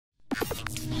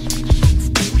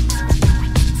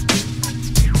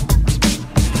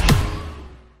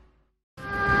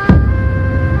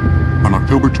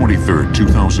October 23,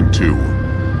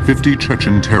 2002, 50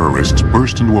 Chechen terrorists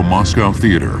burst into a Moscow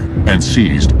theater and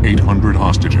seized 800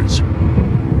 hostages.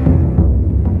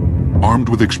 Armed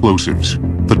with explosives,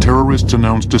 the terrorists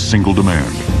announced a single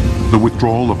demand: the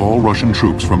withdrawal of all Russian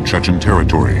troops from Chechen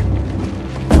territory.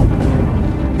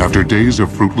 After days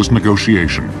of fruitless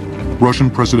negotiation, Russian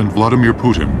President Vladimir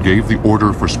Putin gave the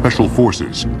order for special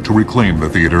forces to reclaim the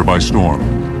theater by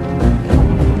storm.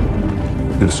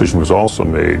 The decision was also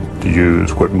made to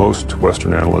use what most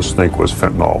Western analysts think was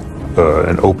fentanyl,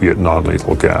 an opiate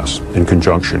non-lethal gas, in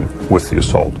conjunction with the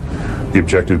assault. The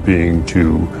objective being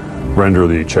to render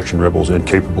the Chechen rebels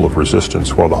incapable of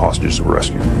resistance while the hostages were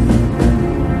rescued.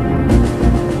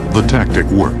 The tactic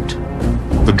worked.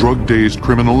 The drug-dazed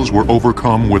criminals were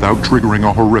overcome without triggering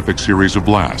a horrific series of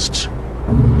blasts.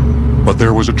 But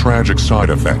there was a tragic side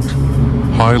effect.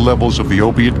 High levels of the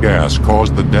opiate gas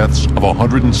caused the deaths of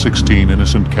 116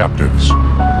 innocent captives.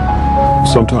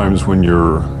 Sometimes when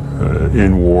you're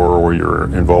in war or you're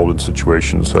involved in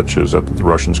situations such as that the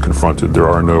Russians confronted, there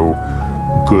are no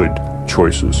good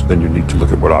choices. Then you need to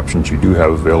look at what options you do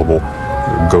have available,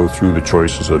 go through the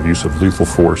choices of use of lethal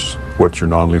force, what your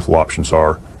non-lethal options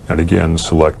are, and again,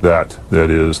 select that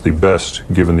is the best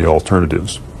given the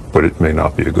alternatives, but it may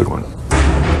not be a good one.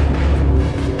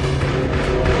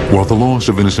 While the loss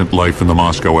of innocent life in the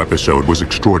Moscow episode was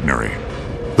extraordinary,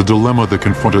 the dilemma that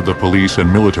confronted the police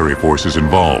and military forces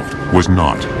involved was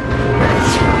not.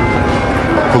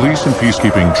 Police and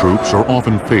peacekeeping troops are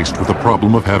often faced with the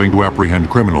problem of having to apprehend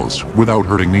criminals without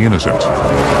hurting the innocent,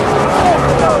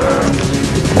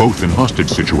 both in hostage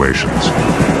situations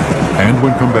and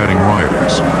when combating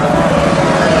rioters.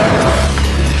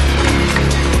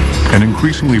 An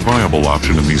increasingly viable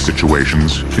option in these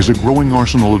situations is a growing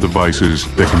arsenal of devices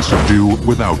that can subdue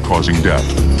without causing death.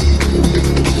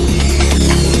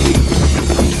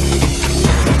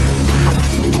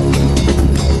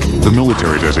 The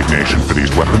military designation for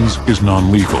these weapons is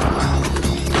non-lethal.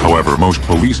 However, most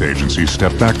police agencies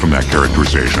step back from that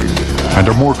characterization and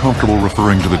are more comfortable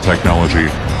referring to the technology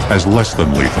as less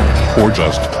than lethal, or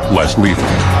just less lethal.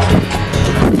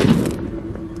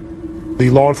 The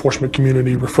law enforcement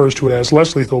community refers to it as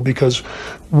less lethal because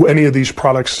any of these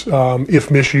products,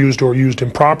 if misused or used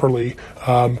improperly,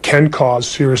 can cause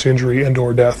serious injury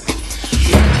and/or death.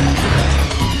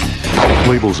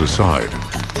 Labels aside,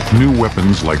 new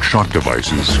weapons like shock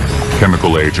devices,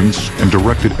 chemical agents, and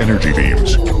directed energy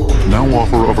beams now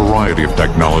offer a variety of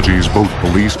technologies both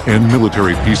police and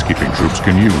military peacekeeping troops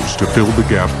can use to fill the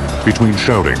gap between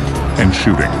shouting and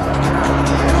shooting.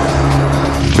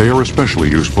 They are especially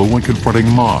useful when confronting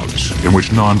mobs in which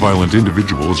nonviolent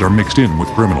individuals are mixed in with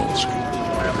criminals.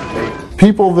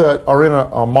 People that are in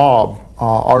a mob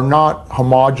are not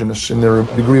homogenous in their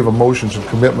degree of emotions and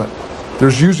commitment.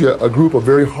 There's usually a group of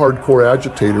very hardcore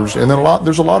agitators, and then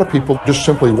there's a lot of people just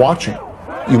simply watching.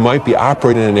 You might be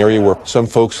operating in an area where some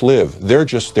folks live. They're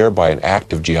just there by an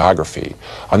act of geography.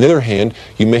 On the other hand,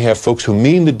 you may have folks who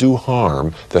mean to do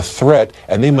harm, the threat,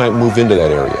 and they might move into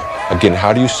that area. Again,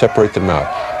 how do you separate them out?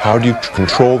 How do you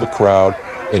control the crowd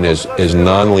in as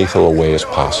non-lethal a way as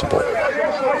possible?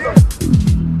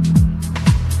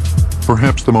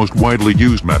 Perhaps the most widely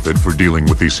used method for dealing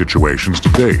with these situations to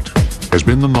date has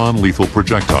been the non-lethal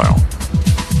projectile.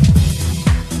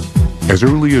 As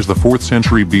early as the 4th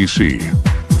century BC,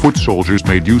 foot soldiers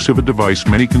made use of a device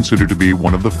many consider to be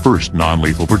one of the first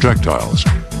non-lethal projectiles: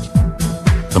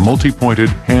 the multi-pointed,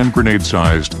 hand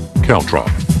grenade-sized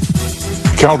caltrop.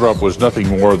 Caltrop was nothing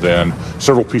more than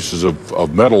several pieces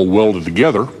of metal welded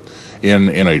together in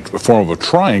a form of a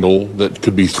triangle that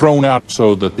could be thrown out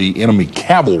so that the enemy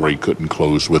cavalry couldn't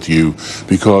close with you,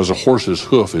 because a horse's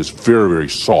hoof is very, very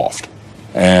soft.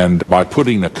 And by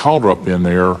putting a caltrop in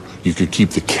there, you could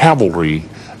keep the cavalry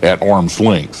at arm's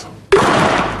length.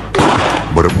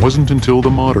 But it wasn't until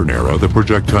the modern era that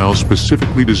projectiles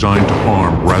specifically designed to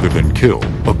harm rather than kill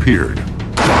appeared.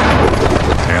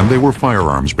 And they were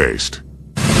firearms-based.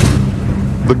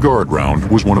 The guard round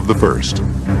was one of the first.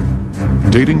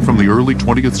 Dating from the early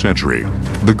 20th century,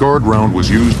 the guard round was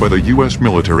used by the U.S.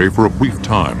 military for a brief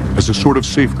time as a sort of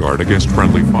safeguard against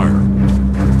friendly fire.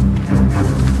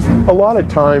 A lot of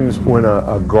times when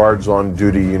a guard's on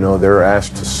duty, you know, they're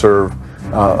asked to serve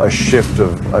a shift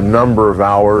of a number of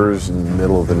hours in the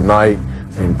middle of the night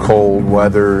in cold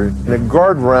weather. And a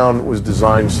guard round was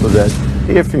designed so that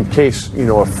if in case, you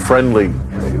know, a friendly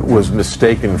was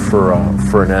mistaken for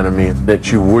an enemy,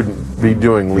 that you wouldn't be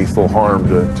doing lethal harm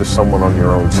to someone on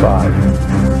your own side.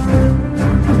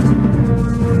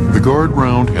 The guard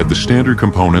round had the standard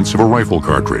components of a rifle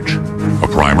cartridge: a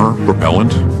primer,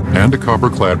 propellant, and a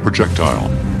copper-clad projectile.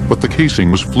 but the casing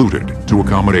was fluted to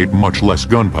accommodate much less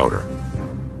gunpowder.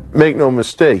 Make no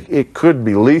mistake, it could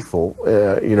be lethal,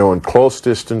 in close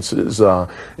distances,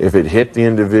 if it hit the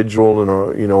individual in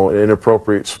an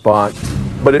inappropriate spot.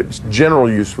 But its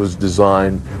general use was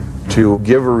designed to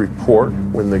give a report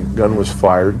when the gun was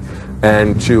fired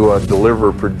and to deliver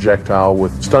a projectile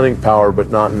with stunning power, but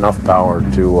not enough power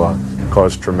to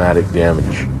cause traumatic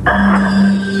damage.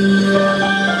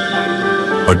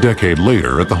 A decade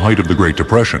later, at the height of the Great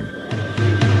Depression,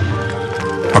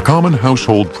 a common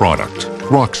household product,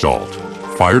 rock salt,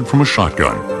 fired from a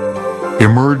shotgun,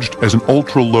 emerged as an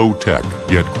ultra-low-tech,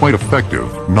 yet quite effective,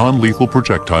 non-lethal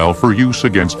projectile for use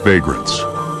against vagrants.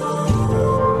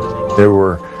 There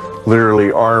were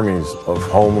literally armies of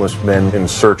homeless men in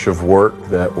search of work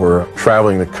that were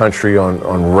traveling the country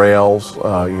on rails,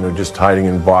 just hiding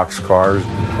in boxcars.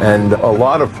 And a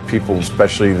lot of people,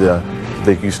 especially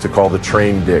they used to call the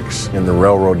train dicks in the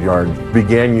railroad yard,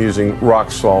 began using rock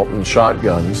salt and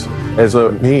shotguns as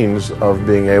a means of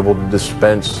being able to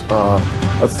dispense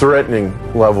a threatening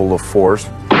level of force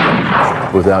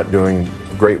without doing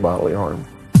great bodily harm.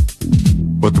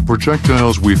 But the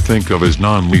projectiles we think of as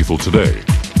non-lethal today,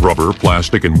 rubber,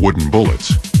 plastic, and wooden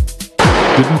bullets,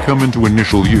 didn't come into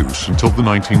initial use until the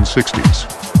 1960s.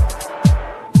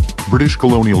 British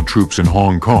colonial troops in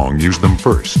Hong Kong used them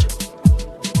first.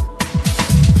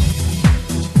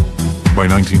 By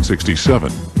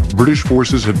 1967, British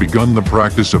forces had begun the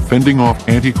practice of fending off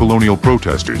anti-colonial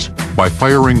protesters by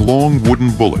firing long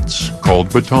wooden bullets called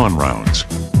baton rounds.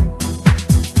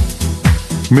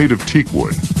 Made of teak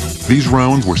wood, these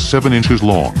rounds were 7 inches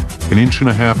long, 1.5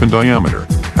 inches in diameter,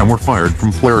 and were fired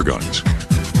from flare guns.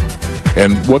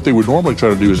 And what they would normally try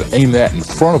to do is aim that in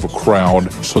front of a crowd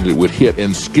so that it would hit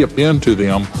and skip into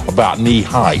them about knee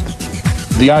height.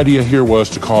 The idea here was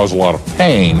to cause a lot of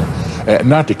pain,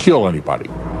 not to kill anybody.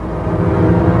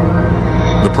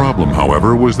 The problem,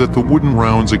 however, was that the wooden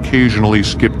rounds occasionally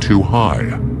skipped too high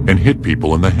and hit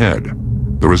people in the head.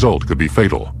 The result could be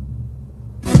fatal.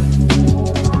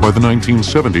 By the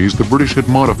 1970s, the British had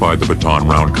modified the baton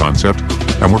round concept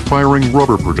and were firing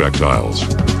rubber projectiles,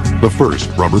 the first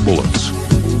rubber bullets.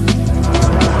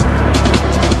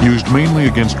 Used mainly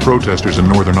against protesters in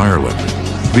Northern Ireland,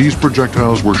 these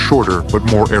projectiles were shorter but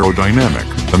more aerodynamic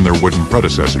than their wooden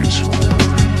predecessors.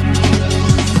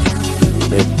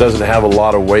 It doesn't have a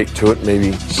lot of weight to it,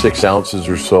 maybe 6 ounces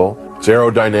or so. It's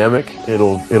aerodynamic.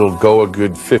 It'll go a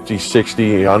good 50,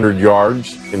 60, 100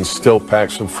 yards and still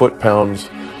pack some foot-pounds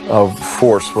of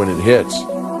force when it hits.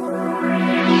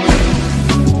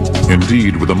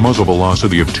 Indeed, with a muzzle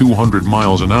velocity of 200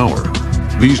 miles an hour,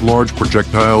 these large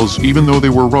projectiles, even though they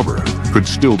were rubber, could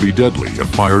still be deadly if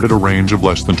fired at a range of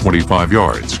less than 25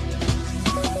 yards.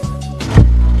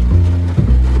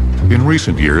 In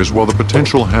recent years, while the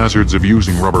potential hazards of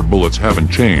using rubber bullets haven't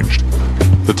changed,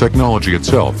 the technology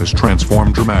itself has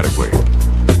transformed dramatically.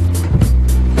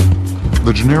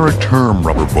 The generic term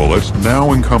rubber bullet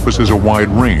now encompasses a wide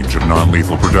range of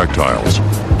non-lethal projectiles.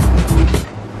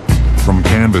 From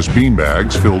canvas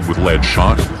beanbags filled with lead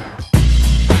shot,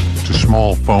 to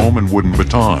small foam and wooden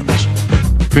batons,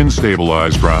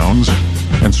 fin-stabilized rounds,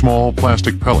 and small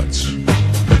plastic pellets.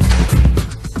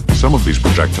 Some of these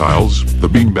projectiles, the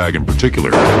beanbag in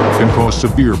particular, can cause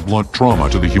severe blunt trauma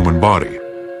to the human body.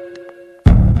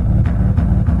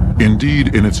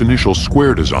 Indeed, in its initial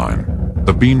square design,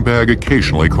 the beanbag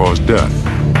occasionally caused death.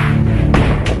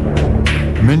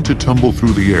 Meant to tumble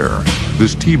through the air,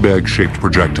 this teabag-shaped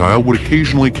projectile would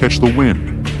occasionally catch the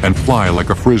wind and fly like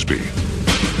a frisbee.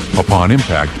 Upon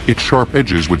impact, its sharp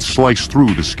edges would slice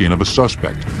through the skin of a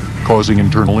suspect, causing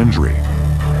internal injury.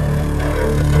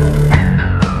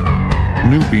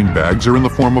 New beanbags are in the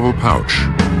form of a pouch,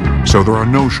 so there are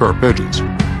no sharp edges,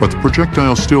 but the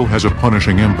projectile still has a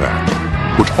punishing impact,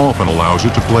 which often allows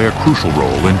it to play a crucial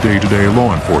role in day-to-day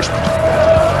law enforcement.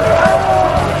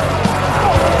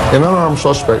 An unarmed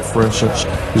suspect, for instance,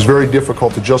 is very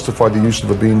difficult to justify the use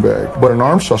of a beanbag. But an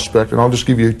armed suspect, and I'll just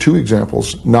give you 2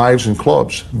 examples, knives and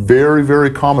clubs, very, very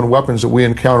common weapons that we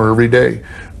encounter every day,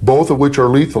 both of which are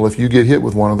lethal if you get hit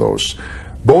with one of those.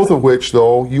 Both of which,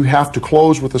 though, you have to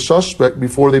close with the suspect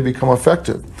before they become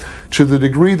effective. To the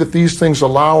degree that these things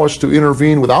allow us to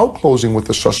intervene without closing with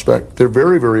the suspect, they're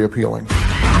very, very appealing.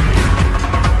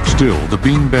 Still, the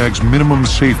beanbag's minimum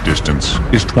safe distance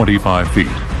is 25 feet.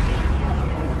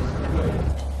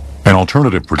 An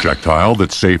alternative projectile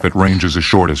that's safe at ranges as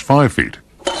short as 5 feet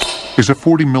is a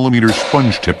 40mm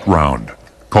sponge-tipped round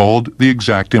called the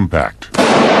Exact Impact.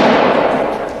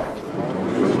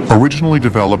 Originally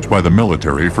developed by the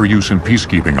military for use in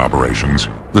peacekeeping operations,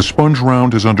 the sponge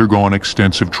round has undergone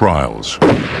extensive trials.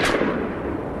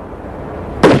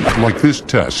 like this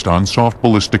test on soft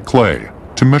ballistic clay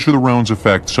to measure the round's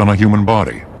effects on a human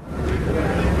body.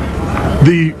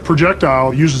 The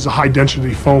projectile uses a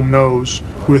high-density foam nose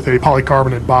with a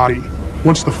polycarbonate body.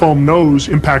 Once the foam nose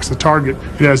impacts the target,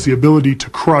 it has the ability to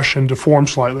crush and deform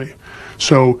slightly.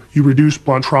 So you reduce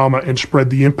blunt trauma and spread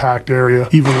the impact area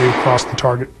evenly across the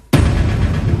target.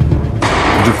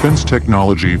 Defense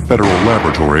Technology Federal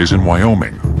Laboratories in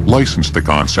Wyoming licensed the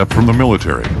concept from the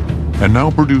military and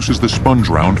now produces the sponge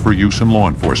round for use in law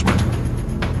enforcement.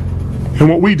 And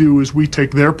what we do is we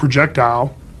take their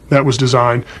projectile that was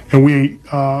designed and we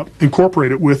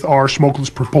incorporate it with our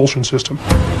smokeless propulsion system.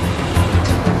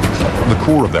 The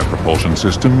core of that propulsion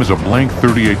system is a blank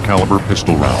 .38 caliber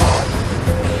pistol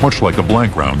round, much like the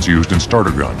blank rounds used in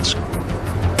starter guns.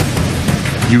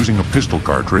 Using a pistol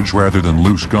cartridge rather than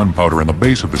loose gunpowder in the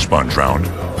base of the sponge round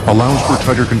allows for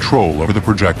tighter control over the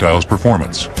projectile's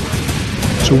performance.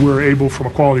 So we're able, from a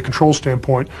quality control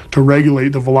standpoint, to regulate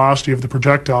the velocity of the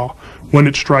projectile when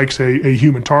it strikes a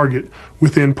human target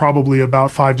within probably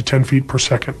about 5 to 10 feet per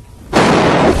second.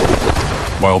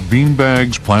 While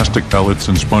beanbags, plastic pellets,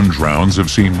 and sponge rounds have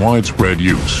seen widespread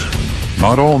use,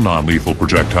 not all non-lethal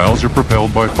projectiles are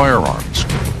propelled by firearms.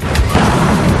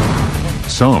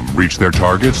 Some reach their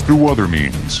targets through other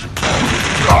means,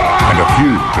 and a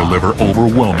few deliver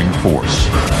overwhelming force.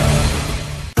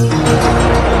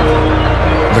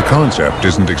 The concept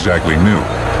isn't exactly new.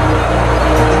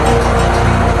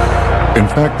 In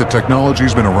fact, the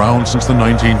technology's been around since the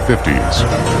 1950s.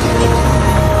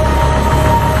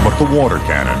 But the water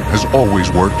cannon has always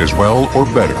worked as well or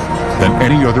better than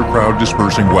any other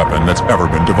crowd-dispersing weapon that's ever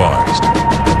been devised.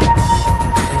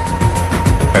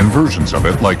 And versions of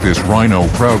it, like this Rhino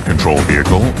crowd control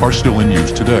vehicle, are still in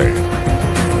use today.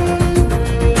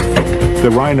 The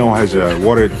Rhino has a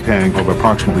water tank of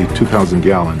approximately 2,000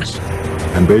 gallons,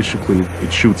 and basically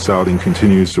it shoots out in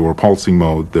continuous or pulsing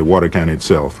mode the water can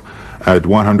itself at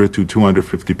 100 to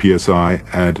 250 psi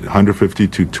at 150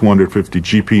 to 250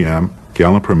 GPM,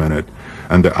 gallon per minute,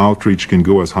 and the outreach can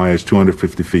go as high as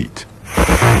 250 feet.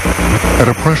 At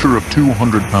a pressure of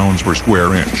 200 pounds per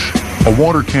square inch, a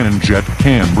water cannon jet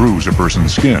can bruise a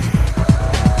person's skin.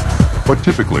 But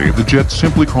typically, the jet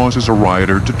simply causes a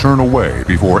rioter to turn away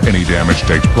before any damage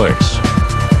takes place.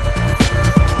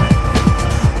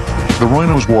 The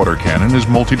Rhino's water cannon is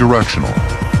multi-directional,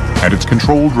 and it's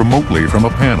controlled remotely from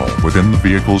a panel within the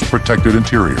vehicle's protected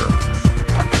interior.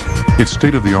 It's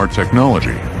state-of-the-art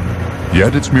technology,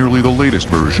 yet it's merely the latest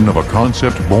version of a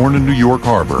concept born in New York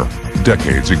Harbor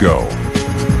decades ago.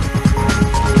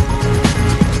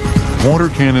 Water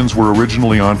cannons were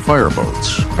originally on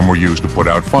fireboats and were used to put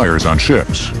out fires on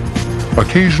ships.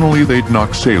 Occasionally, they'd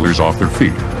knock sailors off their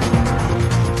feet.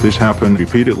 This happened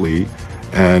repeatedly,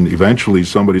 and eventually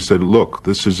somebody said, look,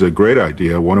 this is a great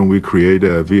idea. Why don't we create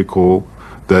a vehicle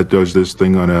that does this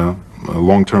thing on a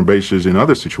long-term basis in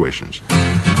other situations?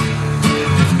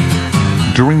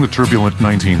 During the turbulent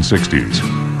 1960s,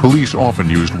 police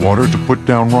often used water to put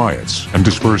down riots and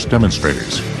disperse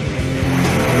demonstrators.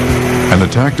 And the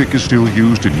tactic is still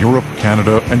used in Europe,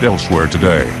 Canada, and elsewhere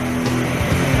today.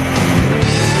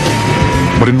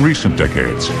 But in recent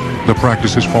decades, the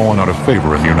practice has fallen out of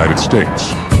favor in the United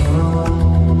States.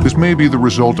 This may be the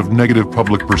result of negative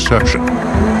public perception.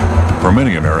 For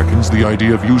many Americans, the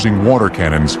idea of using water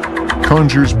cannons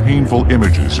conjures painful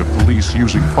images of police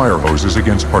using fire hoses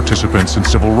against participants in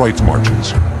civil rights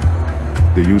marches.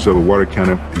 The use of a water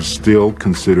cannon is still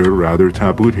considered rather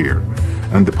taboo here,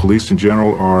 and the police in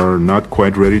general are not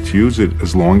quite ready to use it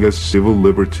as long as civil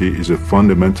liberty is a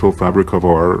fundamental fabric of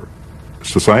our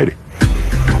society.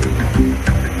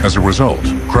 As a result,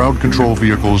 crowd control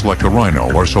vehicles like the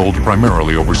Rhino are sold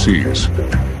primarily overseas.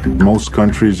 Most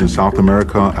countries in South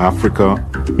America, Africa,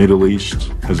 Middle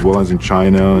East, as well as in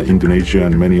China, Indonesia,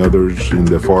 and many others in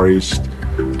the Far East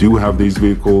do have these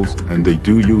vehicles, and they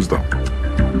do use them.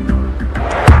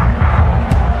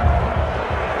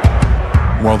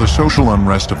 While the social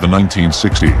unrest of the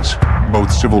 1960s,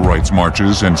 both civil rights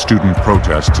marches and student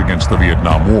protests against the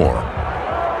Vietnam War,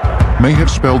 may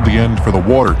have spelled the end for the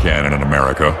water cannon in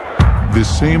America,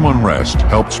 this same unrest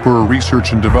helped spur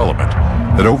research and development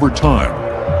that over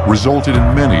time resulted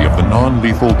in many of the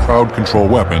non-lethal crowd control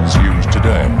weapons used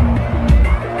today.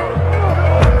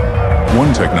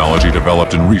 One technology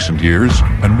developed in recent years,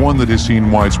 and one that has seen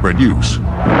widespread use,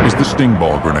 is the sting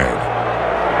ball grenade.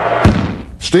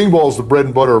 Sting ball is the bread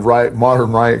and butter of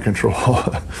modern riot control.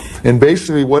 And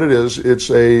basically what it is, it's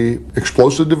a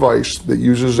explosive device that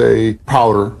uses a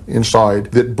powder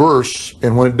inside that bursts,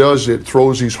 and when it does, it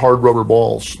throws these hard rubber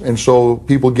balls. And so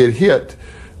people get hit,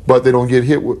 but they don't get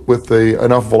hit with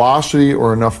enough velocity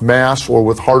or enough mass or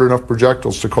with hard enough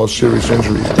projectiles to cause serious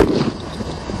injury.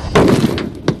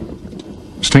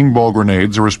 Sting ball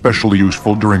grenades are especially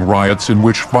useful during riots in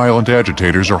which violent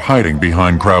agitators are hiding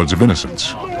behind crowds of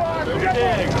innocents.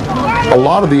 A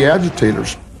lot of the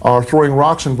agitators are throwing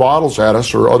rocks and bottles at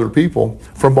us or other people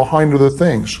from behind other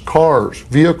things, cars,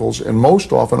 vehicles, and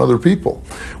most often other people,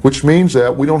 which means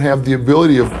that we don't have the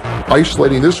ability of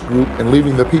isolating this group and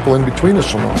leaving the people in between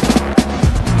us alone.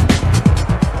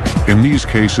 In these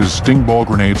cases, sting ball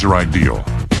grenades are ideal.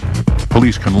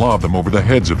 Police can lob them over the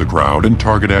heads of the crowd and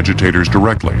target agitators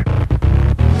directly.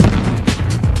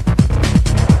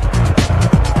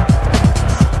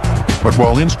 But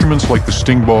while instruments like the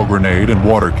sting ball grenade and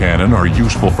water cannon are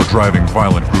useful for driving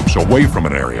violent groups away from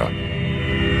an area,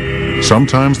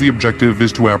 sometimes the objective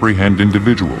is to apprehend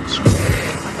individuals.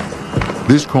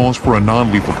 This calls for a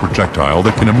non-lethal projectile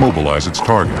that can immobilize its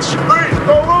targets.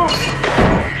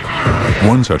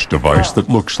 One such device that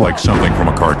looks like something from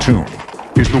a cartoon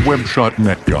is the web-shot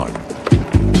net gun.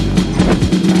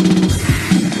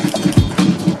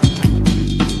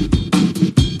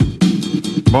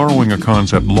 Borrowing a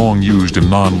concept long used in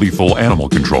non-lethal animal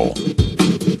control,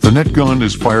 the net gun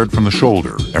is fired from the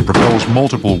shoulder and propels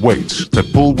multiple weights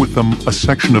that pull with them a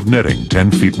section of netting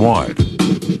 10 feet wide.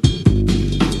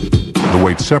 The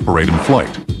weights separate in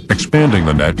flight, expanding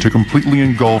the net to completely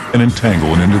engulf and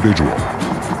entangle an individual.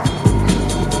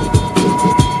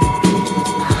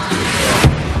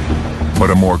 But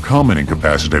a more common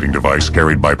incapacitating device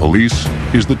carried by police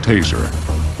is the taser.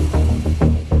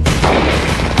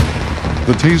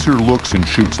 The taser looks and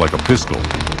shoots like a pistol,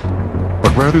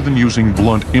 but rather than using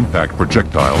blunt impact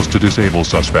projectiles to disable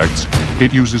suspects,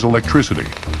 it uses electricity.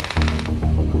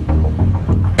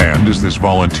 And as this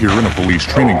volunteer in a police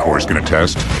training course can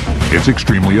attest, it's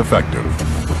extremely effective.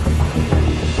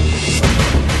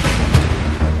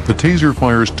 The taser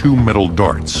fires two metal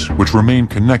darts, which remain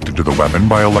connected to the weapon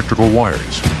by electrical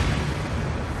wires.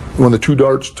 When the two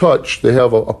darts touch, they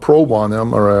have a probe on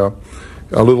them, or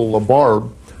a little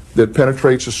barb that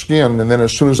penetrates the skin, and then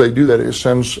as soon as they do that, it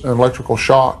sends an electrical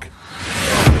shock.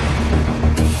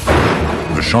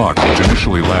 The shock, which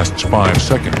initially lasts 5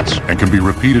 seconds and can be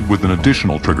repeated with an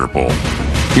additional trigger pull,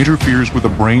 interferes with the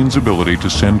brain's ability to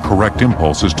send correct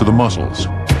impulses to the muscles.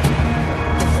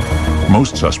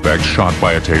 Most suspects shot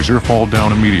by a taser fall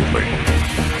down immediately.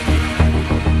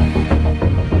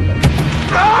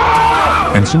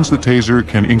 And since the taser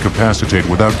can incapacitate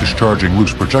without discharging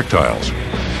loose projectiles,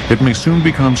 it may soon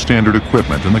become standard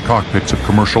equipment in the cockpits of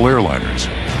commercial airliners.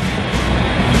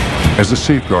 As a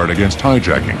safeguard against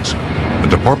hijackings, the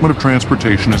Department of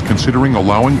Transportation is considering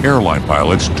allowing airline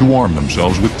pilots to arm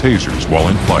themselves with tasers while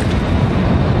in flight.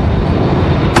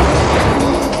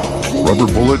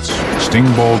 Rubber bullets, sting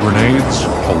ball grenades,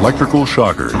 electrical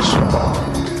shockers.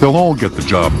 They'll all get the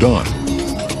job done.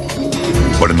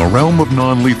 But in the realm of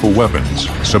non-lethal weapons,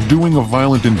 subduing a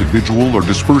violent individual or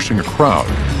dispersing a crowd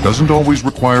doesn't always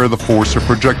require the force of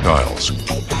projectiles.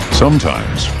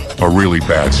 Sometimes, a really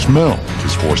bad smell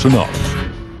is force enough.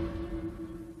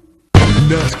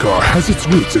 NASCAR has its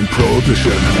roots in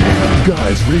Prohibition.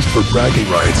 Guys raced for bragging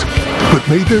rights, but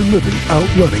made their living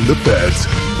outrunning the feds.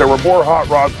 There were more hot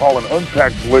rods hauling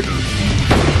unpacked liquor.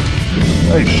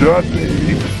 They shot me,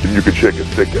 and you could shake a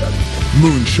stick at it.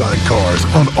 Moonshine Cars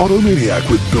on Automaniac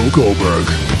with Bill Goldberg.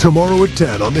 Tomorrow at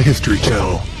 10 on the History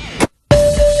Channel.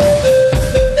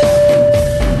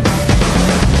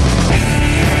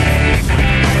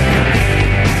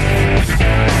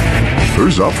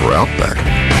 Who's up for Outback?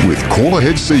 With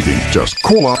call-ahead seating, just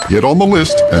call up, get on the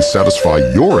list, and satisfy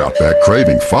your Outback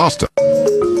craving faster.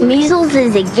 Measles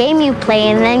is a game you play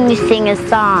and then you sing a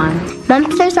song.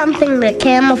 Mumps are something that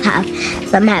camels have.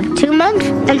 Some have 2 months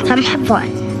and some have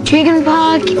 1.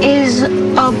 Chickenpox is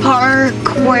a park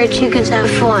where chickens have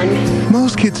fun.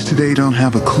 Most kids today don't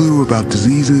have a clue about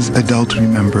diseases adults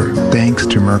remember, thanks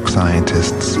to Merck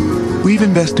scientists. We've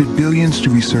invested billions to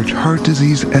research heart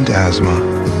disease and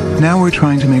asthma. Now we're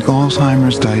trying to make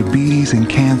Alzheimer's, diabetes, and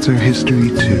cancer history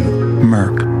too.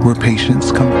 Merck, where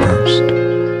patients come first.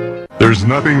 There's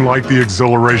nothing like the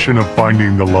exhilaration of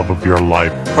finding the love of your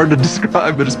life. Hard to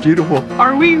describe, but it's beautiful.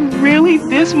 Are we really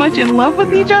this much in love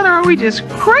with each other, or are we just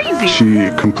crazy? She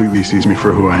completely sees me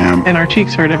for who I am. And our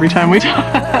cheeks hurt every time we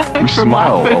talk. We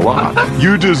smile a lot.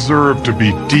 You deserve to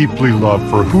be deeply loved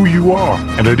for who you are,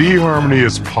 and at eHarmony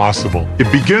it's possible.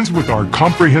 It begins with our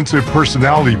comprehensive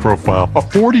personality profile, a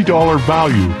 $40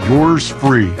 value, yours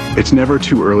free. It's never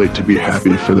too early to be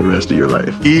happy for the rest of your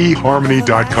life.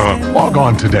 eHarmony.com. Log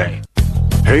on today.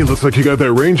 Hey, looks like you got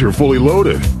that Ranger fully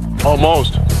loaded.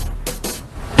 Almost.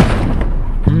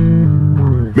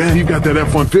 Man, you got that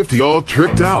F-150 all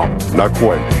tricked out. Not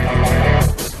quite.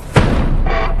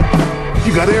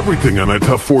 You got everything on that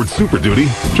tough Ford Super Duty.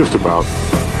 Just about.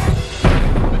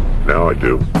 Now I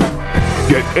do.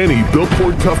 Get any built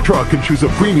Ford Tough truck and choose a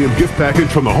premium gift package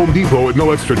from the Home Depot at no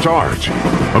extra charge.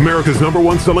 America's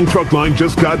 #1 selling truck line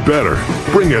just got better.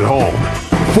 Bring it home.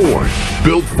 Ford.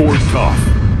 Built Ford Tough.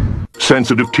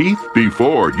 Sensitive teeth?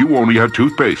 Before, you only had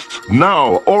toothpastes.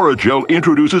 Now, Oragel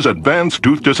introduces advanced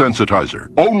tooth desensitizer.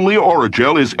 Only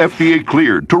Oragel is FDA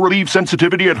cleared to relieve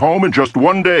sensitivity at home in just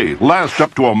 1 day. Last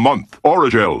up to a month.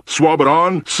 Oragel. Swab it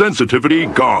on, sensitivity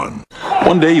gone.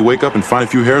 One day you wake up and find a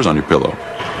few hairs on your pillow.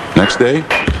 Next day,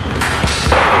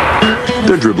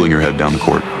 they're dribbling your head down the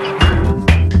court.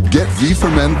 Get V for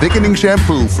Men thickening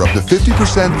shampoo for up to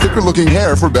 50% thicker looking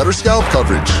hair for better scalp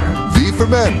coverage. V for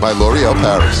Men by L'Oreal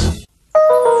Paris.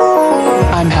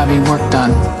 I'm having work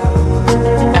done,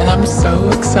 and I'm so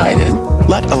excited.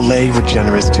 Let Olay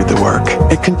Regenerist do the work.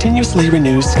 It continuously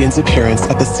renews skin's appearance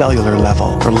at the cellular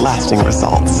level for lasting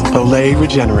results. Olay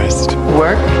Regenerist.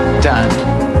 Work done.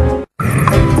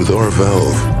 With our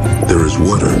valve, there is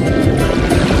water.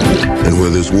 And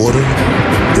where there's water,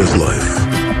 there's life.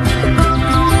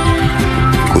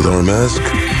 With our mask,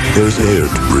 there's air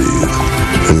to breathe.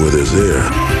 And where there's air,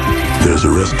 there's a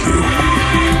rescue.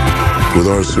 With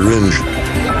our syringe,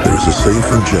 there's a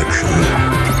safe injection.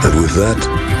 And with that,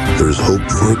 there's hope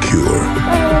for a cure.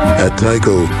 At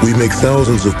Tyco, we make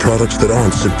thousands of products that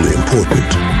aren't simply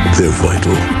important. They're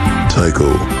vital.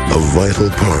 Tyco, a vital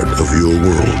part of your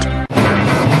world.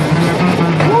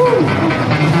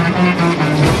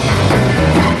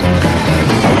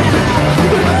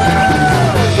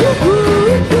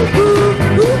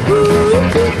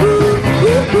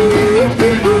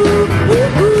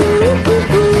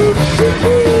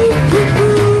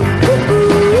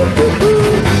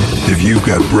 If you've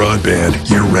got broadband,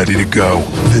 you're ready to go.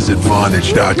 Visit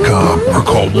Vonage.com or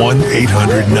call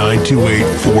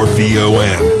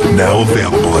 1-800-928-4VON. Now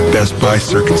available at Best Buy,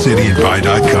 Circuit City, and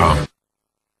Buy.com.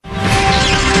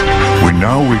 We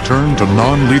now return to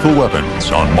non-lethal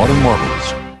weapons on Modern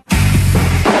Marvels.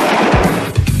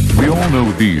 We all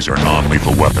know these are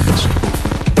non-lethal weapons.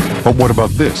 But what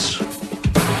about this?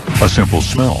 A simple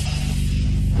smell.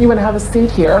 You want to have a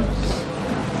seat here.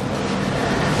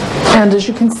 And as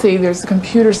you can see, there's a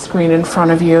computer screen in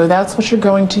front of you. That's what you're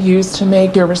going to use to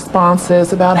make your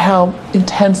responses about how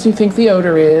intense you think the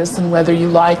odor is and whether you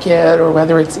like it or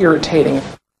whether it's irritating.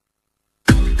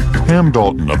 Pam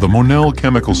Dalton of the Monell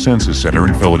Chemical Senses Center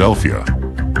in Philadelphia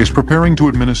is preparing to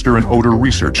administer an odor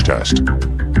research test.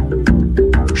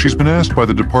 She's been asked by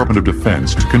the Department of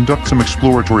Defense to conduct some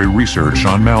exploratory research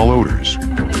on malodors,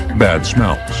 bad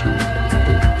smells.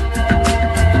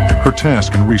 Her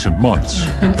task in recent months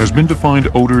has been to find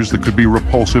odors that could be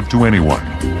repulsive to anyone,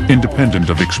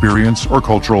 independent of experience or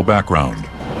cultural background.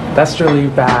 That's really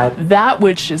bad. That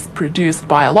which is produced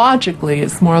biologically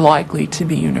is more likely to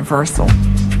be universal.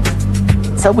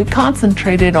 So we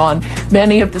concentrated on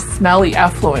many of the smelly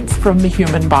effluents from the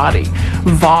human body.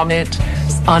 Vomit,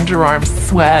 underarm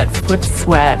sweat, foot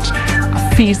sweat,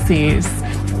 feces,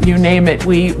 you name it.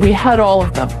 We had all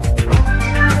of them.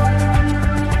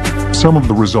 Some of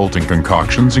the resulting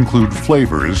concoctions include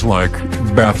flavors like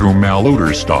bathroom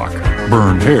malodor stock,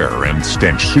 burned hair, and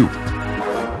stench soup.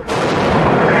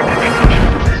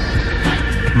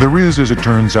 There is, as it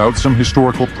turns out, some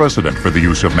historical precedent for the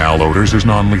use of malodors as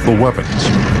non-lethal weapons.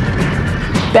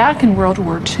 Back in World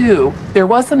War II, there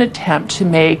was an attempt to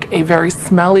make a very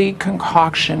smelly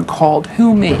concoction called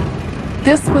Humi.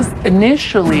 This was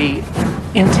initially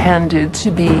intended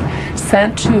to be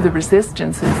sent to the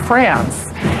resistance in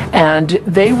France, and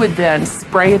they would then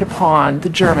spray it upon the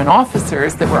German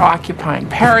officers that were occupying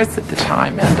Paris at the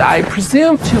time, and I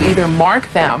presume to either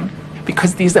mark them,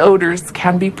 because these odors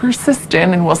can be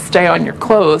persistent and will stay on your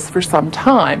clothes for some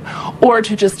time, or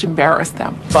to just embarrass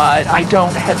them. But I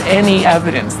don't have any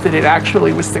evidence that it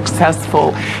actually was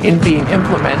successful in being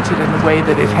implemented in the way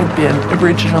that it had been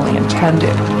originally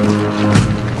intended.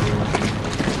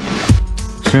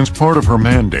 Since part of her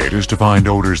mandate is to find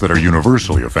odors that are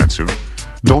universally offensive,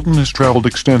 Dalton has traveled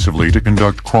extensively to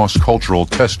conduct cross-cultural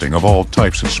testing of all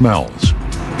types of smells.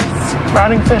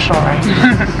 Rotting fish, all right.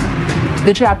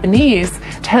 The Japanese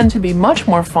tend to be much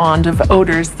more fond of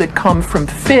odors that come from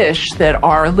fish that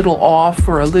are a little off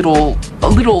or a little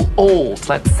old,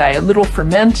 let's say, a little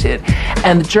fermented,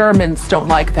 and the Germans don't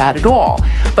like that at all.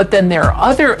 But then there are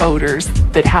other odors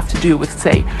that have to do with,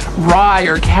 say, rye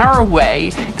or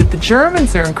caraway that the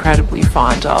Germans are incredibly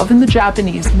fond of and the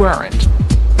Japanese weren't.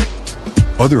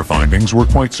 Other findings were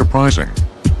quite surprising.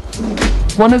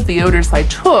 One of the odors I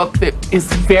took that is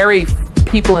very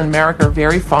people in America are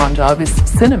very fond of is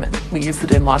cinnamon. We use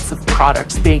it in lots of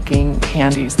products, baking,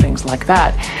 candies, things like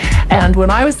that. And when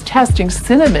I was testing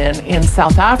cinnamon in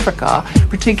South Africa,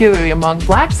 particularly among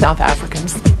black South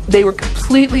Africans, they were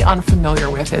completely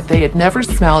unfamiliar with it. They had never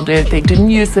smelled it. They didn't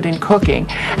use it in cooking.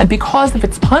 And because of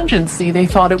its pungency, they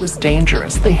thought it was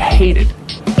dangerous. They hated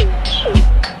it.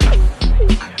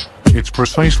 It's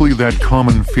precisely that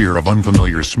common fear of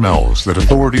unfamiliar smells that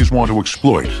authorities want to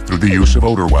exploit through the use of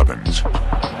odor weapons.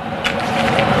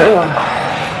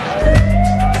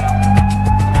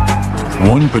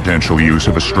 One potential use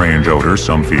of a strange odor,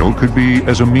 some feel, could be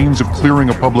as a means of clearing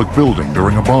a public building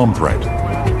during a bomb threat.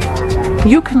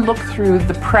 You can look through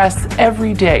the press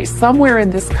every day. Somewhere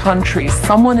in this country,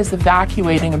 someone is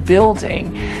evacuating a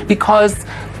building because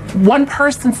one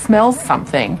person smells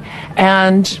something,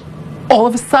 and all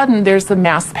of a sudden there's a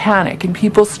mass panic, and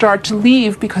people start to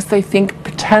leave because they think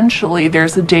potentially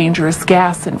there's a dangerous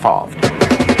gas involved.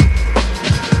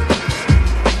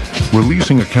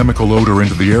 Releasing a chemical odor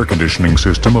into the air conditioning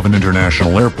system of an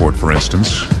international airport, for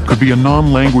instance, could be a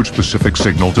non-language specific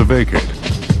signal to vacate.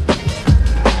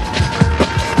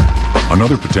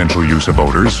 Another potential use of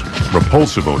odors,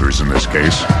 repulsive odors in this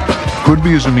case, could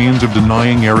be as a means of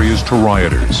denying areas to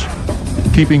rioters.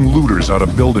 Keeping looters out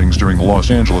of buildings during the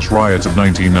Los Angeles riots of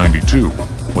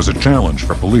 1992 was a challenge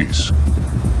for police.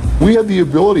 We had the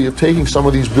ability of taking some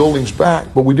of these buildings back,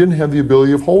 but we didn't have the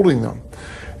ability of holding them.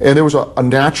 And there was a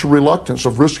natural reluctance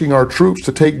of risking our troops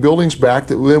to take buildings back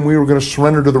that then we were going to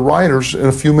surrender to the rioters in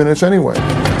a few minutes anyway.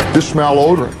 This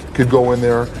malodorant could go in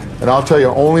there, and I'll tell you,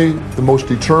 only the most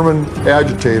determined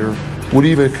agitator would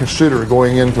even consider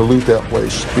going in to loot that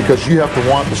place, because you have to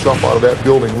want the stuff out of that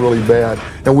building really bad.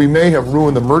 And we may have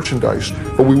ruined the merchandise,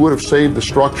 but we would have saved the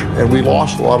structure, and we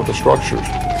lost a lot of the structures.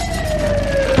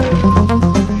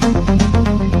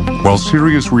 While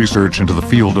serious research into the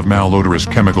field of malodorous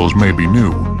chemicals may be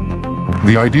new,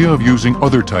 the idea of using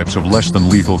other types of less than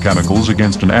lethal chemicals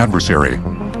against an adversary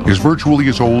is virtually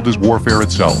as old as warfare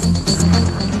itself.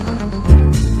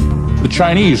 The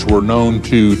Chinese were known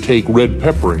to take red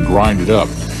pepper and grind it up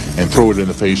and throw it in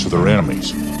the face of their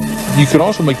enemies. You could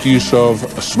also make use of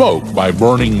smoke by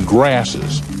burning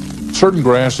grasses. Certain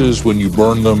grasses, when you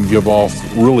burn them, give off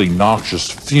really noxious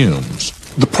fumes.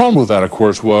 The problem with that, of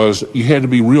course, was you had to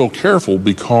be real careful,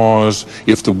 because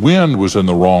if the wind was in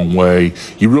the wrong way,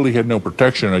 you really had no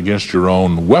protection against your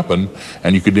own weapon,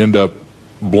 and you could end up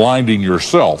blinding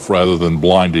yourself rather than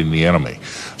blinding the enemy.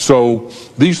 So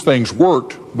these things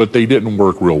worked, but they didn't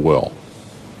work real well.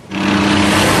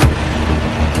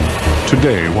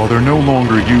 Today, while they're no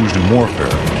longer used in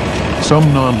warfare,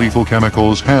 some non-lethal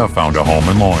chemicals have found a home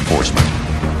in law enforcement.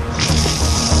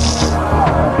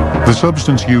 The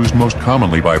substance used most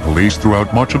commonly by police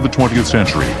throughout much of the 20th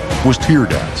century was tear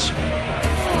gas.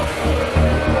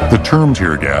 The term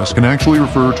tear gas can actually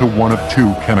refer to one of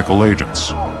two chemical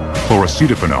agents: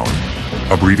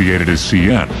 chloracetophenone, abbreviated as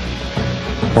CN,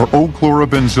 or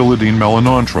O-chlorobenzylidine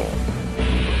melanontrol,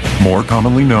 more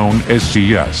commonly known as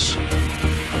CS.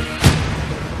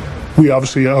 We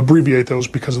obviously abbreviate those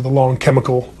because of the long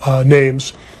chemical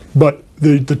names, but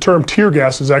the term tear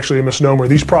gas is actually a misnomer.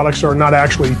 These products are not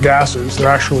actually gases, they're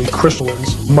actually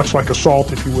crystallines, much like a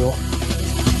salt, if you will.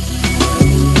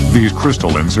 These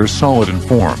crystallines are solid in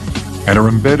form and are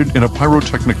embedded in a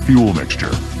pyrotechnic fuel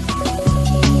mixture.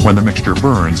 When the mixture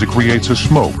burns, it creates a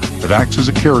smoke that acts as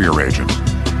a carrier agent.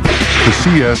 The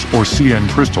CS or CN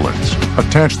crystallines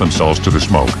attach themselves to the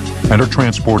smoke and are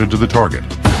transported to the target.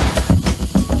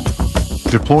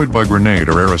 Deployed by grenade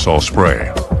or aerosol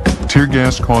spray, tear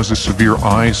gas causes severe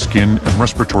eye, skin, and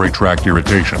respiratory tract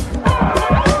irritation.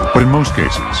 But in most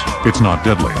cases, it's not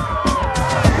deadly.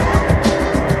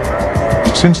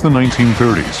 Since the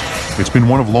 1930s, it's been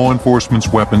one of law enforcement's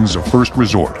weapons of first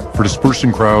resort for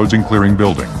dispersing crowds and clearing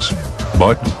buildings.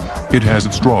 But it has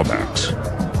its drawbacks.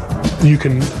 You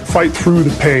can fight through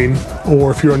the pain,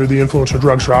 or if you're under the influence of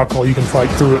drugs or alcohol, you can fight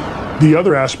through it. The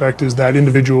other aspect is that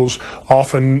individuals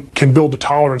often can build a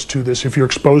tolerance to this if you're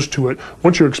exposed to it.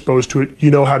 Once you're exposed to it,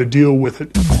 you know how to deal with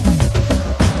it.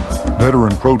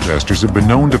 Veteran protesters have been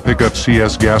known to pick up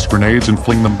CS gas grenades and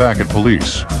fling them back at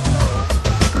police.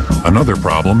 Another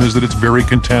problem is that it's very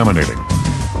contaminating.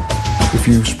 If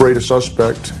you sprayed a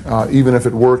suspect, even if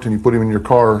it worked and you put him in your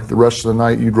car, the rest of the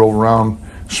night you drove around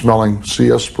smelling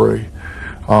CS spray.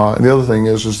 And the other thing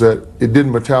is that it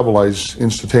didn't metabolize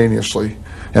instantaneously.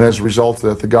 And as a result of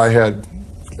that, the guy had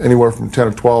anywhere from 10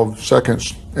 to 12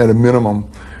 seconds at a minimum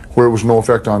where it was no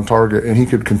effect on target, and he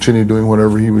could continue doing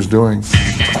whatever he was doing.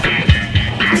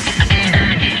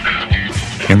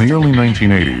 In the early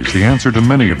 1980s, the answer to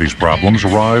many of these problems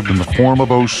arrived in the form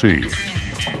of OC.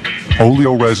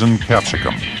 oleoresin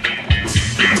capsicum,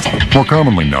 more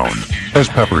commonly known as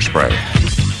pepper spray.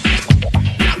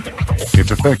 Its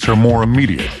effects are more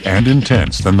immediate and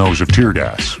intense than those of tear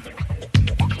gas.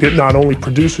 It not only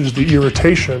produces the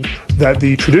irritation that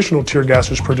the traditional tear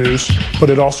gases produce,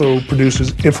 but it also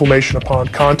produces inflammation upon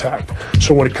contact.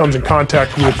 So when it comes in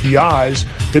contact with the eyes,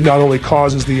 it not only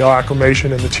causes the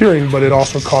lacrimation and the tearing, but it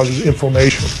also causes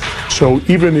inflammation. So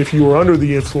even if you were under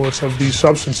the influence of these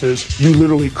substances, you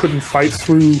literally couldn't fight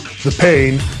through the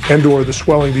pain and or the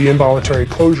swelling, the involuntary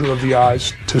closure of the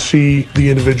eyes to see the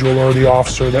individual or the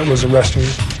officer that was arresting you.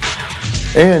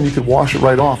 And you could wash it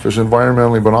right off as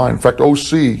environmentally benign. In fact,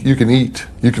 OC, you can eat.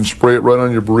 You can spray it right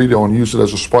on your burrito and use it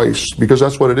as a spice, because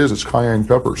that's what it is. It's cayenne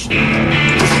peppers.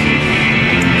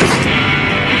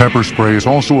 Pepper spray is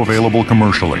also available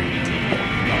commercially.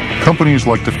 Companies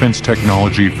like Defense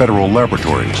Technology Federal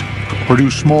Laboratories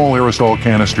produce small aerosol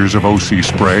canisters of OC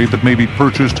spray that may be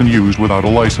purchased and used without a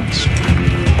license.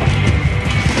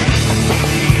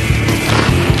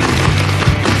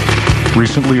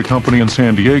 Recently, a company in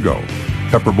San Diego,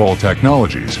 Pepperball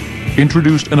Technologies,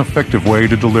 introduced an effective way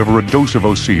to deliver a dose of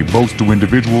OC both to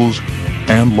individuals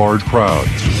and large crowds.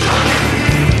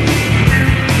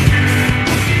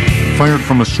 Fired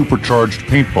from a supercharged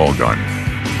paintball gun,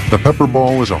 the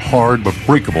Pepperball is a hard but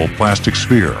breakable plastic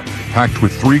sphere packed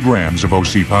with 3 grams of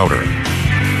OC powder.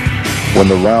 When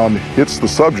the round hits the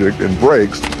subject and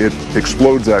breaks, it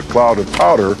explodes that cloud of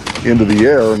powder into the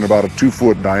air in about a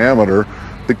 2-foot diameter.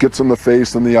 That gets in the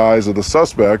face and the eyes of the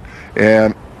suspect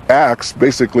and acts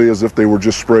basically as if they were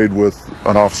just sprayed with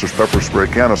an officer's pepper spray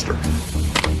canister.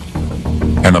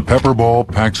 And the Pepperball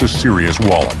packs a serious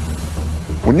wallop.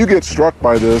 When you get struck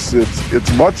by this,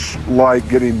 it's much like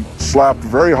getting slapped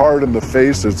very hard in the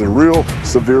face. There's a real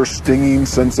severe stinging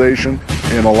sensation.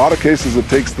 In a lot of cases, it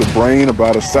takes the brain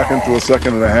about a second to a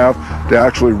second and a half to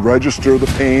actually register the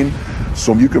pain.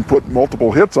 So you can put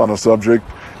multiple hits on a subject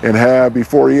and have,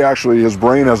 before his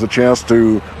brain has a chance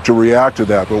to react to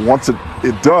that. But once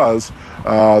it does,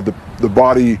 the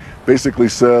body basically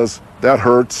says, that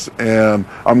hurts and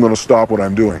I'm going to stop what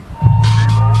I'm doing.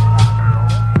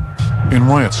 In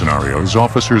riot scenarios,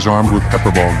 officers armed with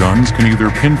pepperball guns can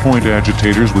either pinpoint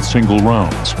agitators with single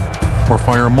rounds or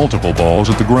fire multiple balls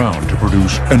at the ground to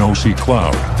produce an OC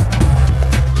cloud.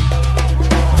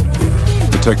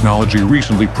 The technology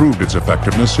recently proved its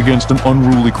effectiveness against an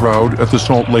unruly crowd at the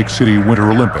Salt Lake City Winter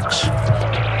Olympics.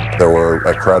 There were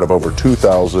a crowd of over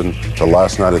 2,000 the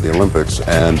last night of the Olympics,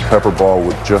 and Pepperball,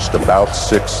 with just about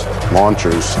 6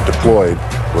 launchers deployed,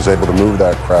 was able to move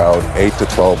that crowd 8 to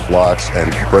 12 blocks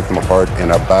and break them apart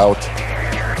in about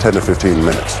 10 to 15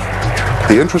 minutes.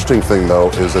 The interesting thing, though,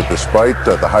 is that despite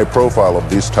the high profile of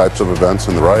these types of events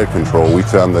in the riot control, we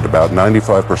found that about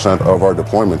 95% of our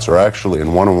deployments are actually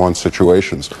in one-on-one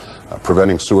situations,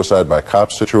 preventing suicide by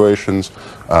cop situations,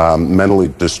 mentally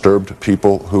disturbed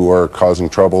people who are causing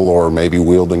trouble or maybe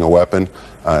wielding a weapon,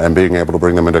 and being able to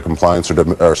bring them into compliance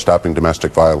or stopping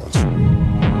domestic violence.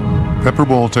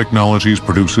 Pepperball Technologies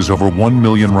produces over 1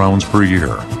 million rounds per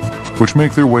year, which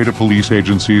make their way to police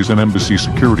agencies and embassy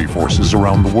security forces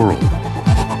around the world.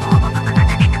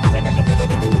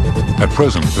 At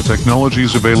present, the technology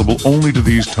is available only to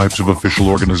these types of official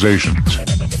organizations.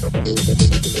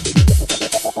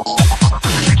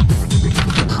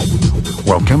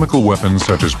 While chemical weapons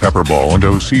such as pepperball and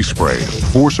OC spray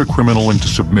force a criminal into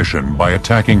submission by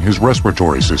attacking his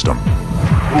respiratory system,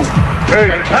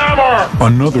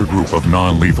 another group of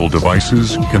non-lethal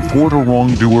devices can thwart a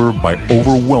wrongdoer by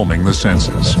overwhelming the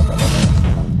senses.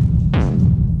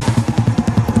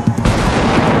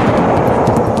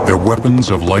 They're weapons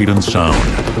of light and sound,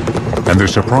 and their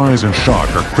surprise and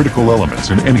shock are critical elements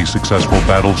in any successful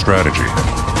battle strategy.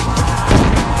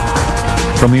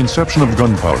 From the inception of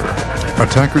gunpowder,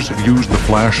 attackers have used the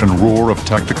flash and roar of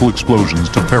tactical explosions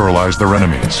to paralyze their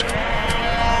enemies.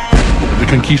 The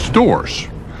conquistadors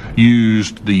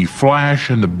used the flash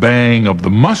and the bang of the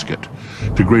musket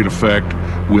to great effect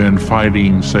when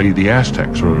fighting, say, the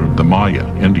Aztecs or the Maya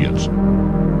Indians.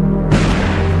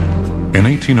 In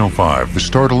 1805, the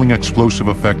startling explosive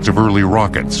effects of early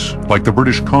rockets, like the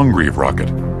British Congreve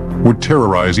rocket, would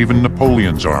terrorize even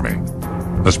Napoleon's army,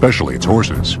 especially its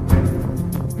horses.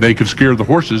 They could scare the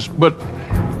horses, but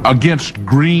against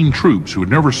green troops who had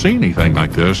never seen anything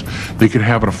like this, they could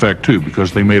have an effect too,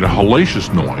 because they made a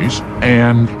hellacious noise,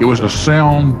 and it was a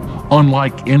sound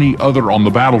unlike any other on the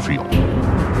battlefield.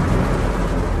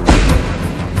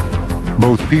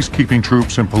 Both peacekeeping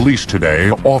troops and police today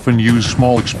often use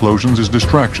small explosions as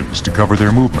distractions to cover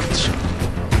their movements.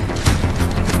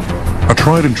 A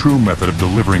tried and true method of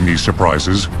delivering these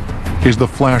surprises is the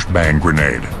flashbang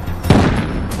grenade.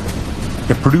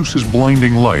 It produces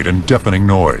blinding light and deafening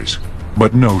noise,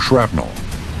 but no shrapnel.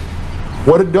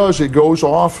 What it does, it goes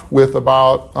off with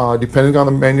about, depending on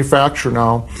the manufacturer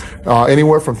now,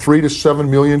 anywhere from 3 to 7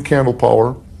 million candle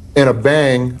power and a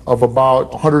bang of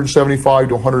about 175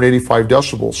 to 185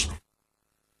 decibels.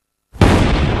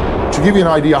 To give you an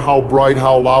idea how bright,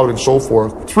 how loud, and so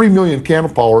forth, 3 million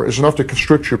candle power is enough to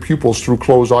constrict your pupils through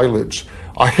closed eyelids.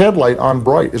 A headlight on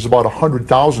bright is about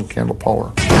 100,000 candle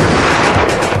power.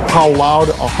 How loud?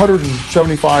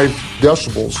 175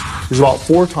 decibels is about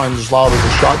 4 times as loud as a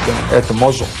shotgun at the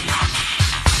muzzle.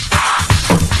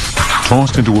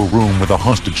 Tossed into a room with a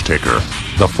hostage taker,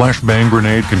 the flashbang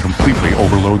grenade can completely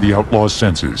overload the outlaw's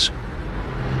senses.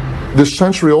 This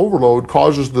sensory overload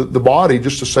causes the body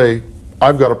just to say,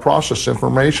 I've got to process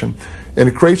information. And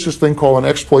it creates this thing called an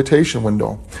exploitation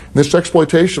window. And this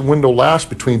exploitation window lasts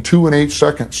between 2 and 8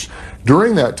 seconds.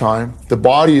 During that time, the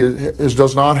body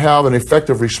does not have an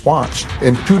effective response.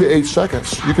 In 2 to 8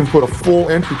 seconds, you can put a full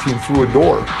entry team through a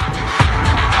door.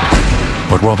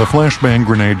 But while the flashbang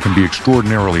grenade can be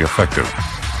extraordinarily effective,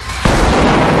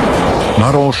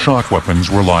 not all shock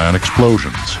weapons rely on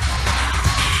explosions.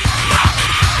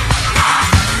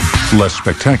 Less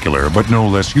spectacular, but no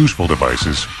less useful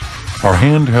devices are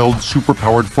handheld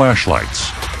superpowered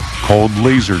flashlights called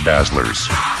laser dazzlers.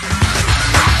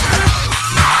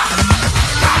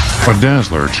 A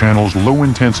dazzler channels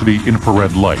low-intensity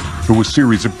infrared light through a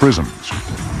series of prisms,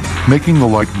 making the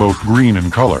light both green in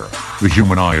color — the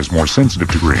human eye is more sensitive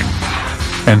to green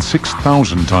 — and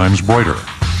 6,000 times brighter.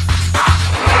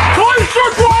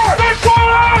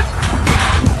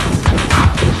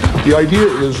 The idea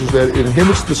is that it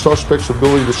inhibits the suspect's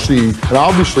ability to see, and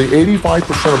obviously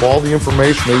 85% of all the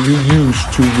information that you use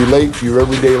to relate to your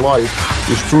everyday life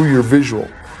is through your visual.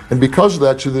 And because of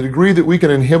that, to the degree that we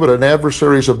can inhibit an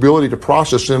adversary's ability to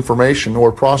process information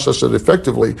or process it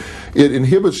effectively, it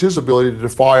inhibits his ability to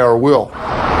defy our will.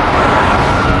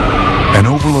 An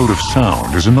overload of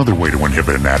sound is another way to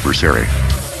inhibit an adversary,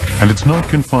 and it's not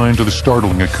confined to the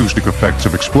startling acoustic effects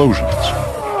of explosions.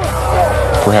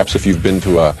 Perhaps if you've been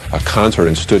to a concert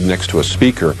and stood next to a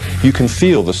speaker, you can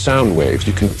feel the sound waves.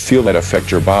 You can feel that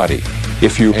affect your body.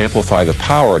 If you amplify the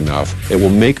power enough, it will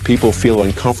make people feel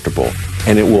uncomfortable,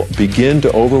 and it will begin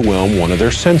to overwhelm one of their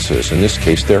senses, in this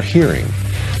case, their hearing.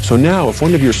 So now, if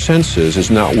one of your senses is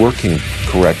not working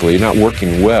correctly, not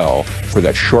working well for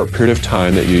that short period of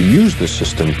time that you use the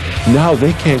system, now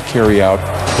they can't carry out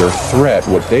their threat,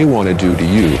 what they want to do to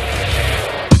you.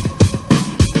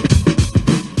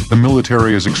 The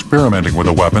military is experimenting with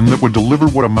a weapon that would deliver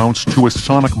what amounts to a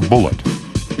sonic bullet,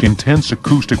 intense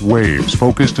acoustic waves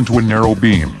focused into a narrow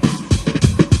beam.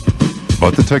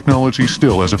 But the technology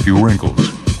still has a few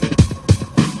wrinkles.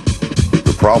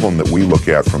 The problem that we look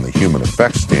at from the human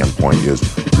effects standpoint is,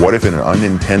 what if an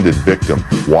unintended victim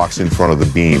walks in front of the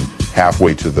beam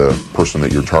halfway to the person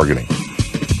that you're targeting?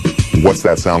 What's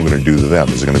that sound going to do to them?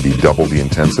 Is it going to be double the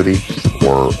intensity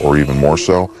or even more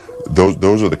so?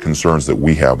 Those are the concerns that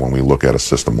we have when we look at a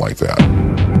system like that.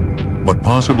 But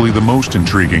possibly the most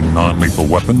intriguing non-lethal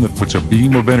weapon that puts a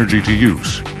beam of energy to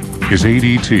use is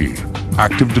ADT,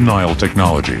 active denial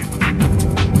technology.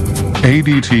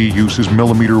 ADT uses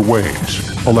millimeter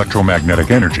waves,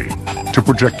 electromagnetic energy, to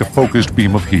project a focused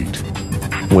beam of heat.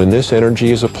 When this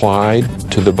energy is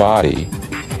applied to the body,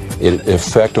 its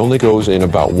effect only goes in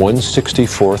about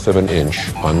 1/64th of an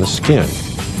inch on the skin.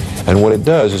 And what it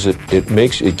does is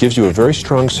it gives you a very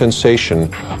strong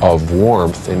sensation of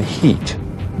warmth and heat.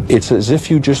 It's as if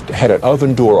you just had an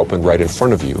oven door open right in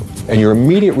front of you, and your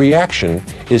immediate reaction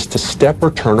is to step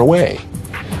or turn away.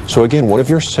 So again, one of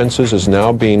your senses is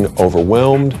now being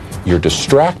overwhelmed, you're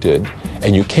distracted,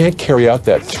 and you can't carry out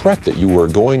that threat that you were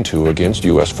going to against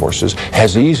U.S. forces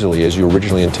as easily as you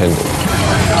originally intended.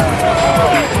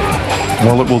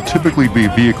 While it will typically be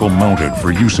vehicle mounted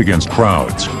for use against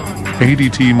crowds,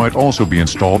 ADT might also be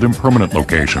installed in permanent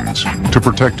locations to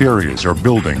protect areas or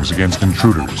buildings against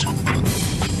intruders.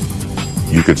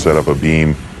 You could set up a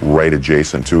beam right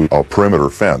adjacent to a perimeter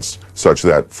fence, such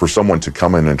that for someone to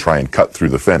come in and try and cut through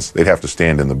the fence, they'd have to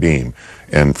stand in the beam.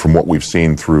 And from what we've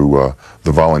seen through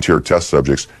the volunteer test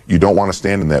subjects, you don't want to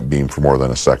stand in that beam for more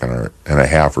than a second and a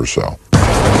half or so.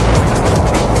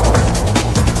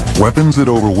 Weapons that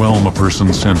overwhelm a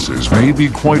person's senses may be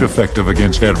quite effective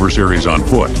against adversaries on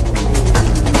foot.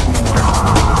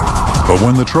 But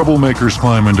when the troublemakers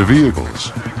climb into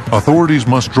vehicles, authorities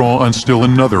must draw on still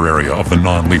another area of the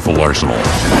non-lethal arsenal: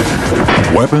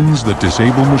 weapons that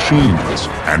disable machines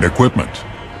and equipment.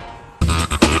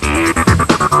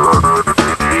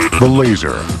 The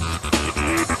laser.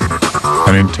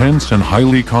 An intense and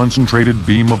highly concentrated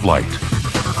beam of light.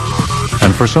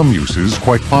 And For some uses,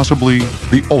 quite possibly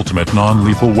the ultimate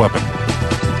non-lethal weapon.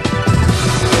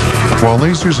 While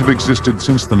lasers have existed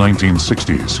since the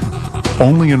 1960s,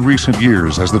 only in recent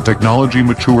years has the technology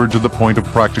matured to the point of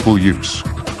practical use.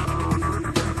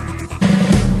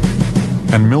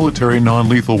 And military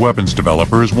non-lethal weapons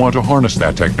developers want to harness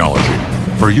that technology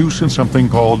for use in something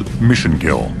called mission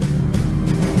kill.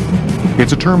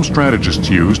 It's a term strategists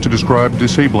use to describe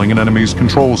disabling an enemy's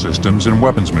control systems and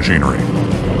weapons machinery.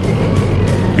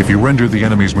 If you render the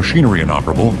enemy's machinery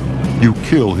inoperable, you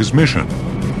kill his mission,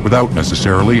 without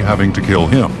necessarily having to kill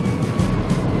him.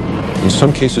 In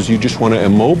some cases, you just want to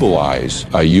immobilize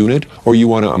a unit, or you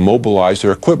want to immobilize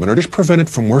their equipment, or just prevent it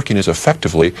from working as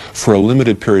effectively for a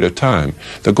limited period of time.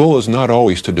 The goal is not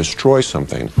always to destroy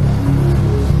something.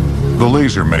 The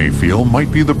laser, many feel,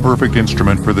 might be the perfect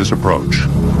instrument for this approach.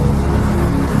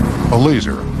 A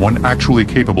laser, one actually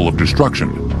capable of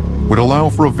destruction, would allow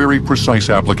for a very precise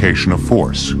application of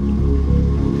force.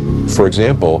 For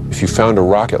example, if you found a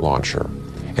rocket launcher,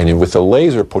 and with a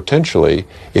laser, potentially,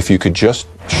 if you could just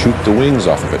shoot the wings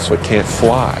off of it so it can't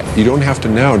fly, you don't have to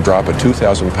now drop a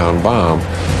 2,000-pound bomb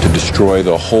to destroy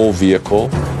the whole vehicle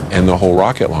and the whole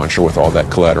rocket launcher with all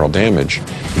that collateral damage.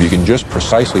 If you can just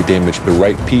precisely damage the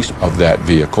right piece of that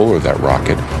vehicle or that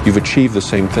rocket, you've achieved the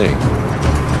same thing.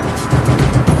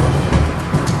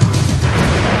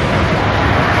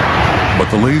 But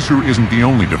the laser isn't the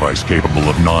only device capable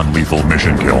of non-lethal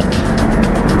mission kill.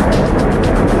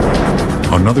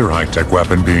 Another high-tech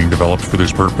weapon being developed for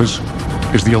this purpose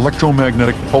is the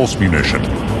electromagnetic pulse munition.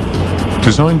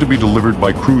 Designed to be delivered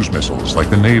by cruise missiles like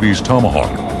the Navy's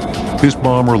Tomahawk, this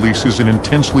bomb releases an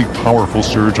intensely powerful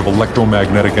surge of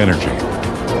electromagnetic energy.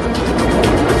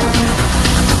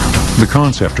 The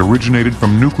concept originated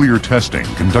from nuclear testing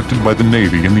conducted by the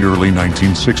Navy in the early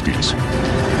 1960s.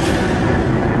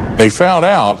 They found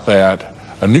out that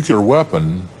a nuclear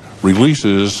weapon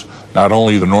releases not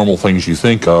only the normal things you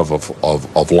think of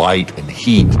light and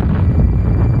heat,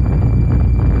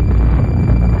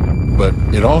 but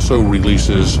it also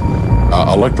releases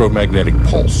electromagnetic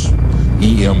pulse,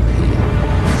 EMP.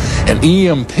 And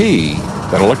EMP,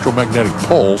 that electromagnetic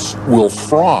pulse, will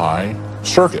fry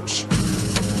circuits.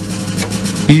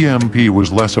 EMP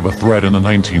was less of a threat in the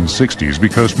 1960s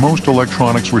because most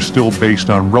electronics were still based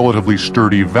on relatively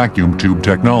sturdy vacuum tube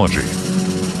technology.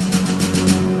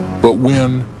 But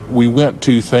when we went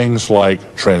to things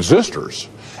like transistors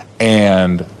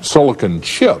and silicon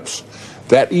chips,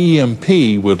 that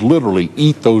EMP would literally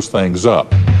eat those things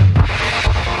up.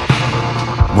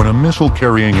 When a missile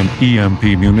carrying an EMP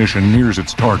munition nears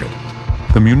its target,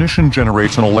 the munition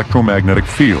generates an electromagnetic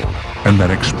field and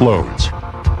then explodes.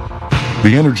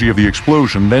 The energy of the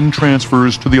explosion then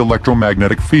transfers to the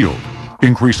electromagnetic field,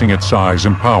 increasing its size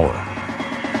and power.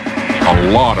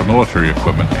 A lot of military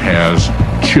equipment has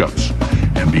chips,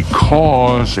 and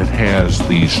because it has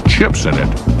these chips in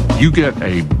it, you get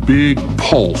a big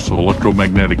pulse of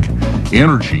electromagnetic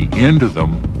energy into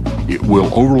them. It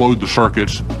will overload the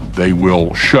circuits, they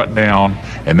will shut down,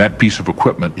 and that piece of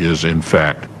equipment is in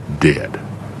fact dead.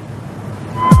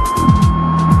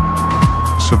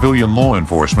 Civilian law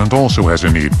enforcement also has a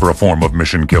need for a form of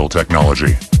mission kill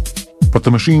technology. But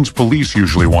the machines police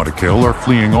usually want to kill are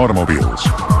fleeing automobiles.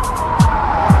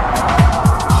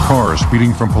 Cars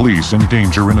speeding from police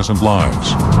endanger innocent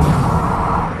lives.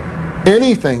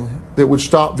 Anything that would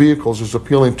stop vehicles is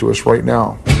appealing to us right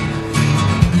now.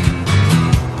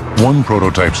 One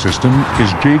prototype system is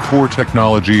J-Core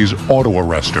Technologies Auto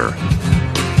Arrestor.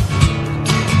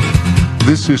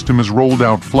 This system is rolled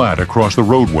out flat across the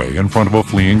roadway in front of a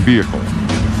fleeing vehicle.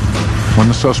 When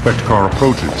the suspect car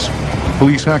approaches,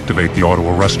 police activate the auto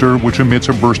arrestor, which emits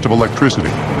a burst of electricity,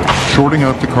 shorting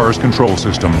out the car's control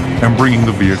system and bringing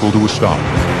the vehicle to a stop.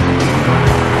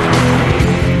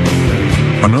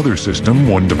 Another system,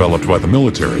 one developed by the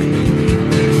military,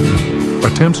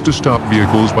 attempts to stop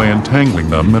vehicles by entangling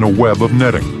them in a web of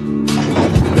netting.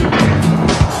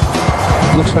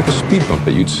 It looks like a speed bump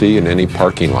that you'd see in any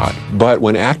parking lot. But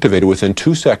when activated within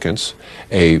 2 seconds,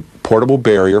 a portable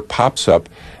barrier pops up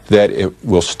that it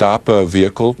will stop a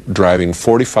vehicle driving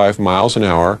 45 miles an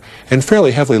hour and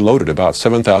fairly heavily loaded, about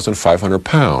 7,500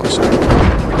 pounds.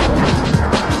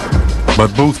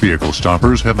 But both vehicle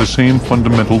stoppers have the same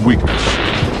fundamental weakness.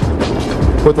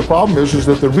 But the problem is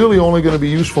that they're really only going to be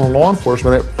useful in law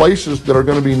enforcement at places that are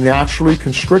going to be naturally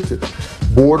constricted.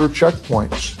 Border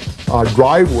checkpoints,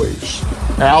 driveways,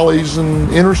 alleys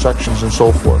and intersections and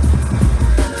so forth.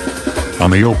 On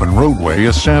the open roadway,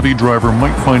 a savvy driver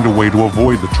might find a way to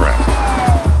avoid the trap.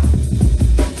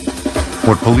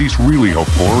 What police really hope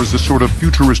for is a sort of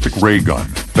futuristic ray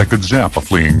gun that could zap a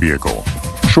fleeing vehicle,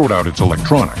 short out its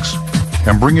electronics,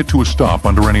 and bring it to a stop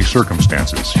under any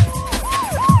circumstances.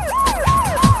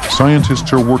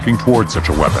 Scientists are working toward such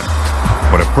a weapon,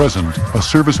 but at present, a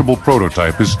serviceable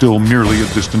prototype is still merely a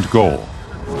distant goal.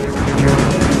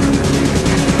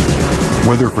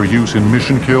 Whether for use in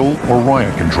mission kill or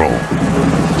riot control,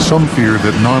 some fear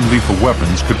that non-lethal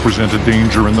weapons could present a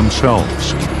danger in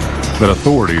themselves, that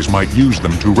authorities might use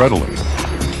them too readily.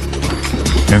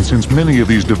 And since many of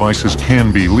these devices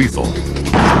can be lethal,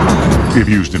 if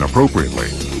used inappropriately,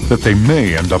 that they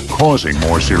may end up causing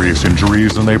more serious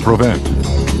injuries than they prevent.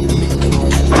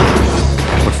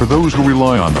 But for those who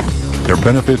rely on them, their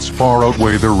benefits far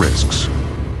outweigh their risks.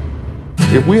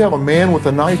 If we have a man with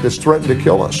a knife that's threatened to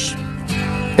kill us,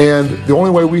 and the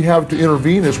only way we have to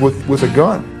intervene is with a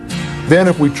gun, then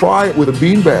if we try it with a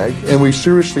beanbag and we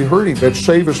seriously hurt him, that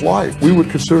save his life, we would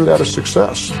consider that a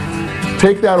success.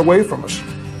 Take that away from us.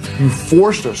 You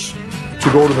forced us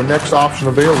to go to the next option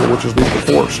available, which is lethal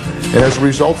force. And as a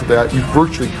result of that, you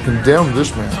virtually condemned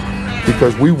this man,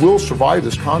 because we will survive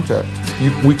this contact.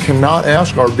 We cannot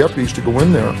ask our deputies to go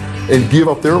in there and give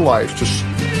up their lives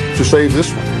to save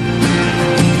this one.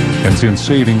 And since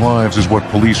saving lives is what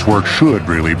police work should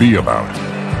really be about,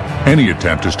 any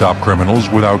attempt to stop criminals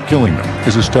without killing them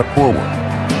is a step forward.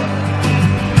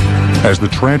 As the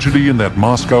tragedy in that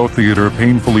Moscow theater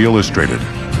painfully illustrated,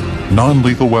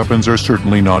 non-lethal weapons are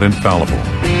certainly not infallible.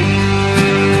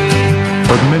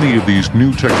 But many of these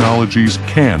new technologies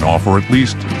can offer at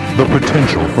least the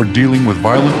potential for dealing with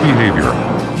violent behavior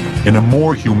in a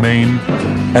more humane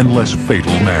and less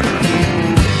fatal manner.